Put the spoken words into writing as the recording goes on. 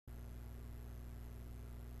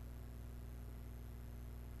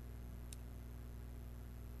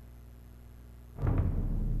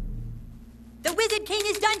The Wizard King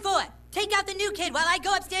is done for! Take out the new kid while I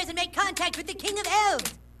go upstairs and make contact with the King of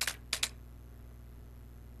Elves!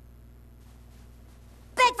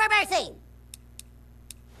 Beg for mercy!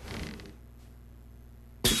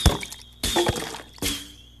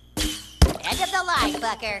 End of the line,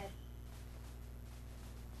 fucker.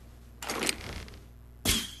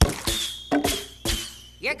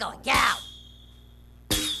 You're going down.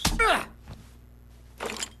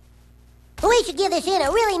 We should give this in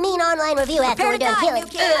a really mean online review after we're done killing.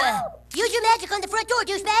 Use your magic on the front door,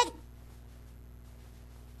 douchebag.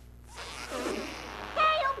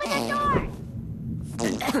 Hey, open the door!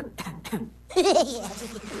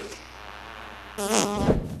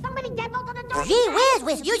 Somebody deadbolt on the door. Gee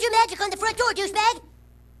whiz, use your magic on the front door, douchebag.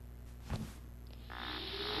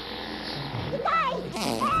 You guys,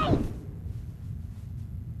 hey!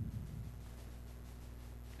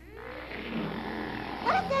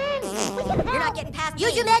 Let us in. We can help. You're not getting past me.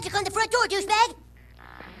 Use your magic on the front door, douchebag.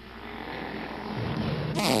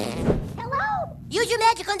 Hello? Use your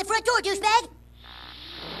magic on the front door, douchebag.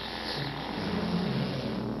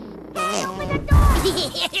 Hey, open the door!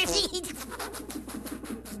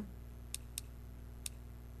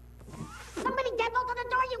 Somebody deadbolt on the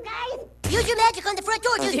door, you guys! Use your magic on the front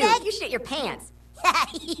door, douchebag! Dude, you shit your pants.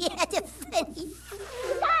 Yeah, that's funny. You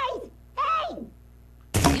guys! Hey!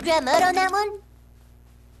 You grab mud on that one?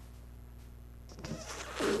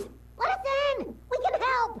 Let us in! We can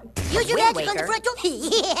help! Use your magic on the front door!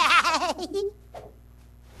 Yeah!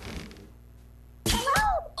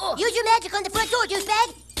 Hello? Use your magic on the front door,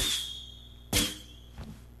 douchebag!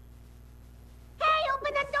 Hey,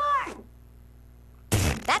 open the door!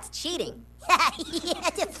 That's cheating. Yeah,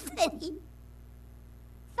 that's funny.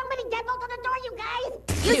 Somebody deadbolt on the door, you guys!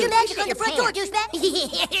 Use Dude, your magic on you the front door, douchebag!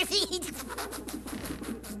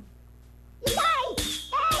 You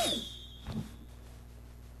guys! Hey!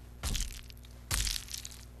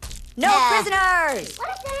 No prisoners! Let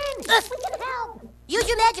us in! We can help! Use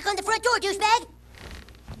your magic on the front door, douchebag!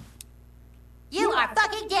 You are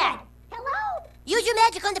fucking dead! Hello? Use your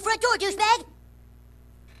magic on the front door, douchebag!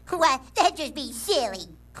 Why, that'd just be silly.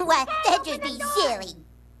 Why, that'd just be silly.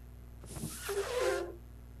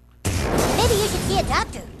 Maybe you should see a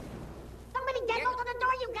doctor. Somebody deadbolt on the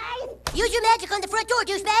door, you guys! Use your magic on the front door,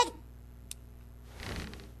 douchebag!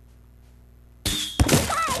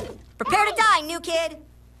 Prepare to die, new kid!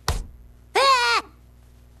 Ah!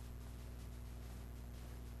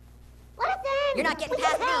 Let us in! You're not getting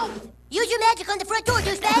past me! Use your magic on the front door,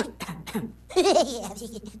 douchebag!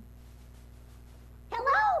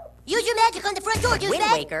 Hello? Use your magic on the front door, Wind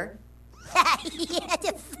douchebag! Waker? Yeah,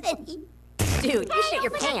 that's funny. Dude, you shit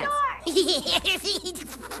your pants.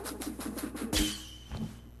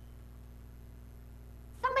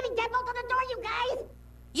 Somebody deadbolt on the door, you guys!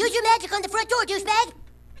 Use your magic on the front door, douchebag!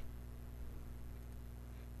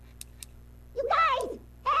 You guys!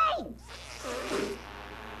 Hey!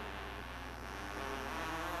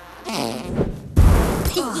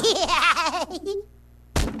 Yeah!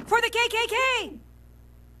 For the KKK!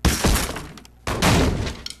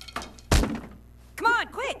 Come on,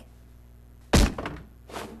 quick!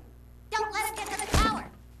 Don't let him get to the tower!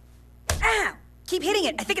 Ow! Keep hitting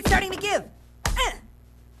it. I think it's starting to give.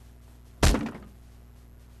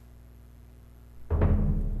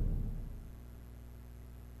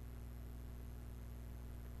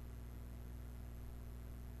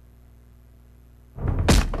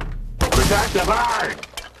 Protect the bar!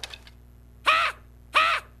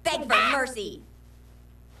 Beg for mercy.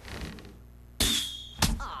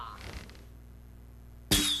 Aw.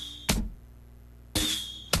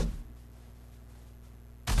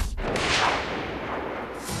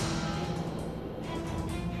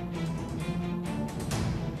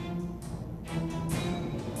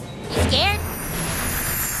 You scared?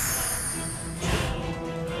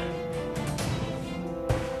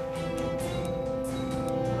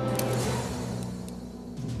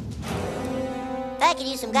 I could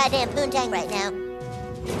use some goddamn poontang right now.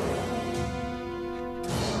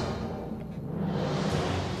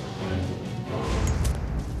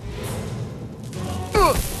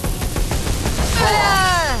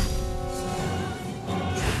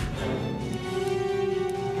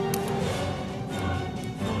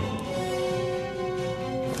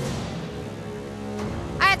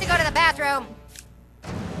 I have to go to the bathroom.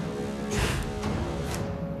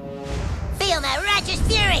 Feel my righteous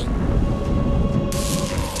fury!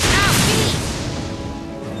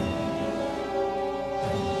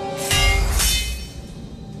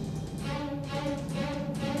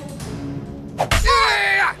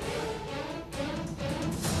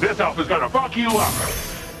 This elf is gonna fuck you up!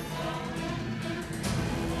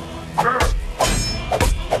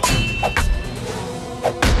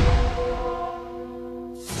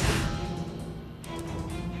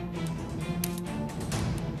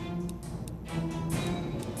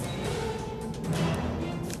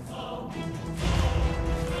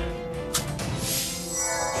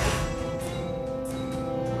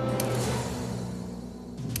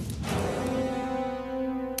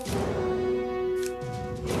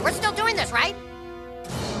 We're still doing this, right?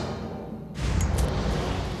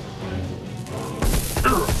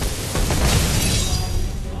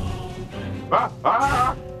 Ah,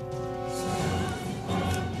 ah.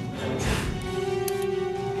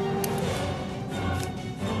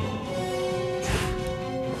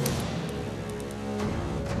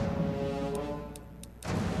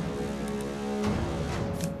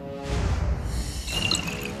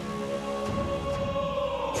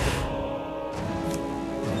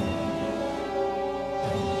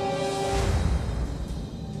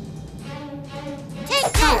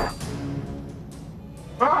 Take that!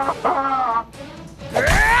 Ah, ah.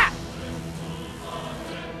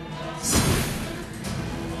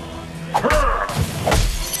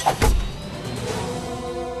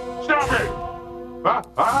 Stop it! Ah,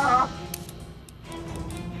 ah.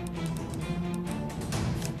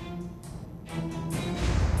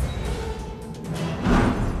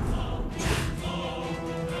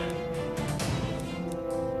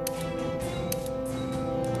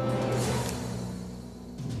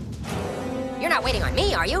 You're not waiting on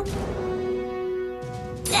me, are you?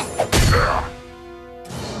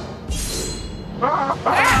 Ah,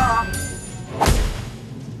 ah.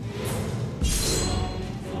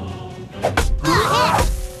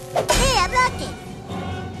 Hey, I blocked it!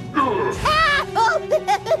 Ah! Oh!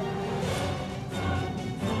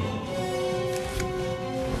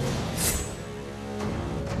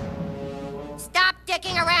 Stop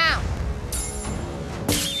dicking around!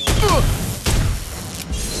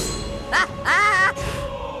 Ah, ah.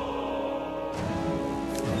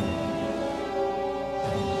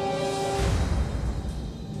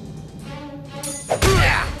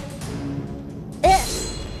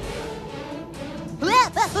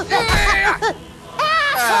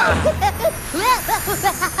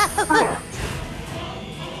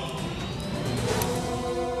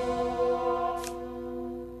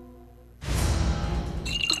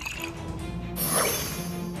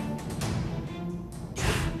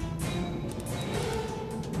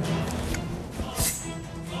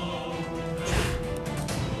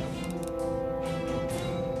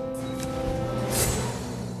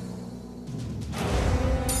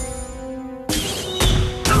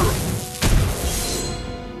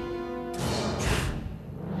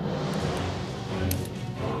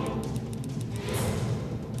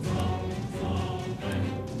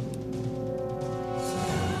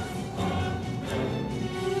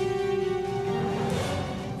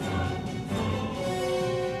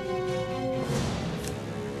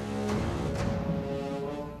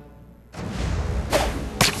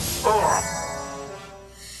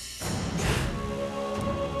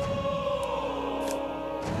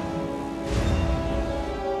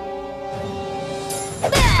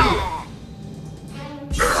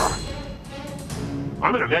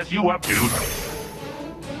 I'm gonna mess you up, dude.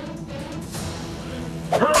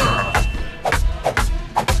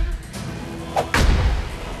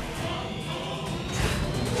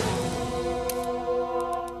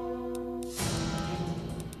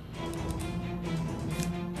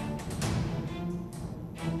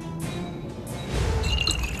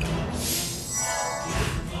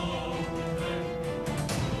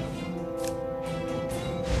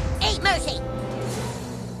 Ain't mercy!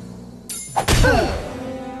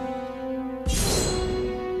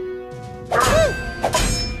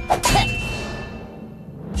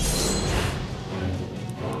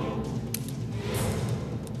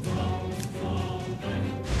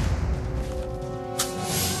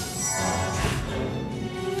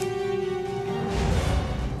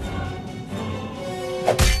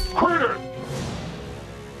 Critter!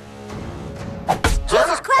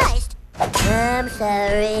 Jesus Christ! I'm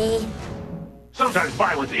sorry. Sometimes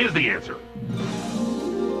violence is the answer.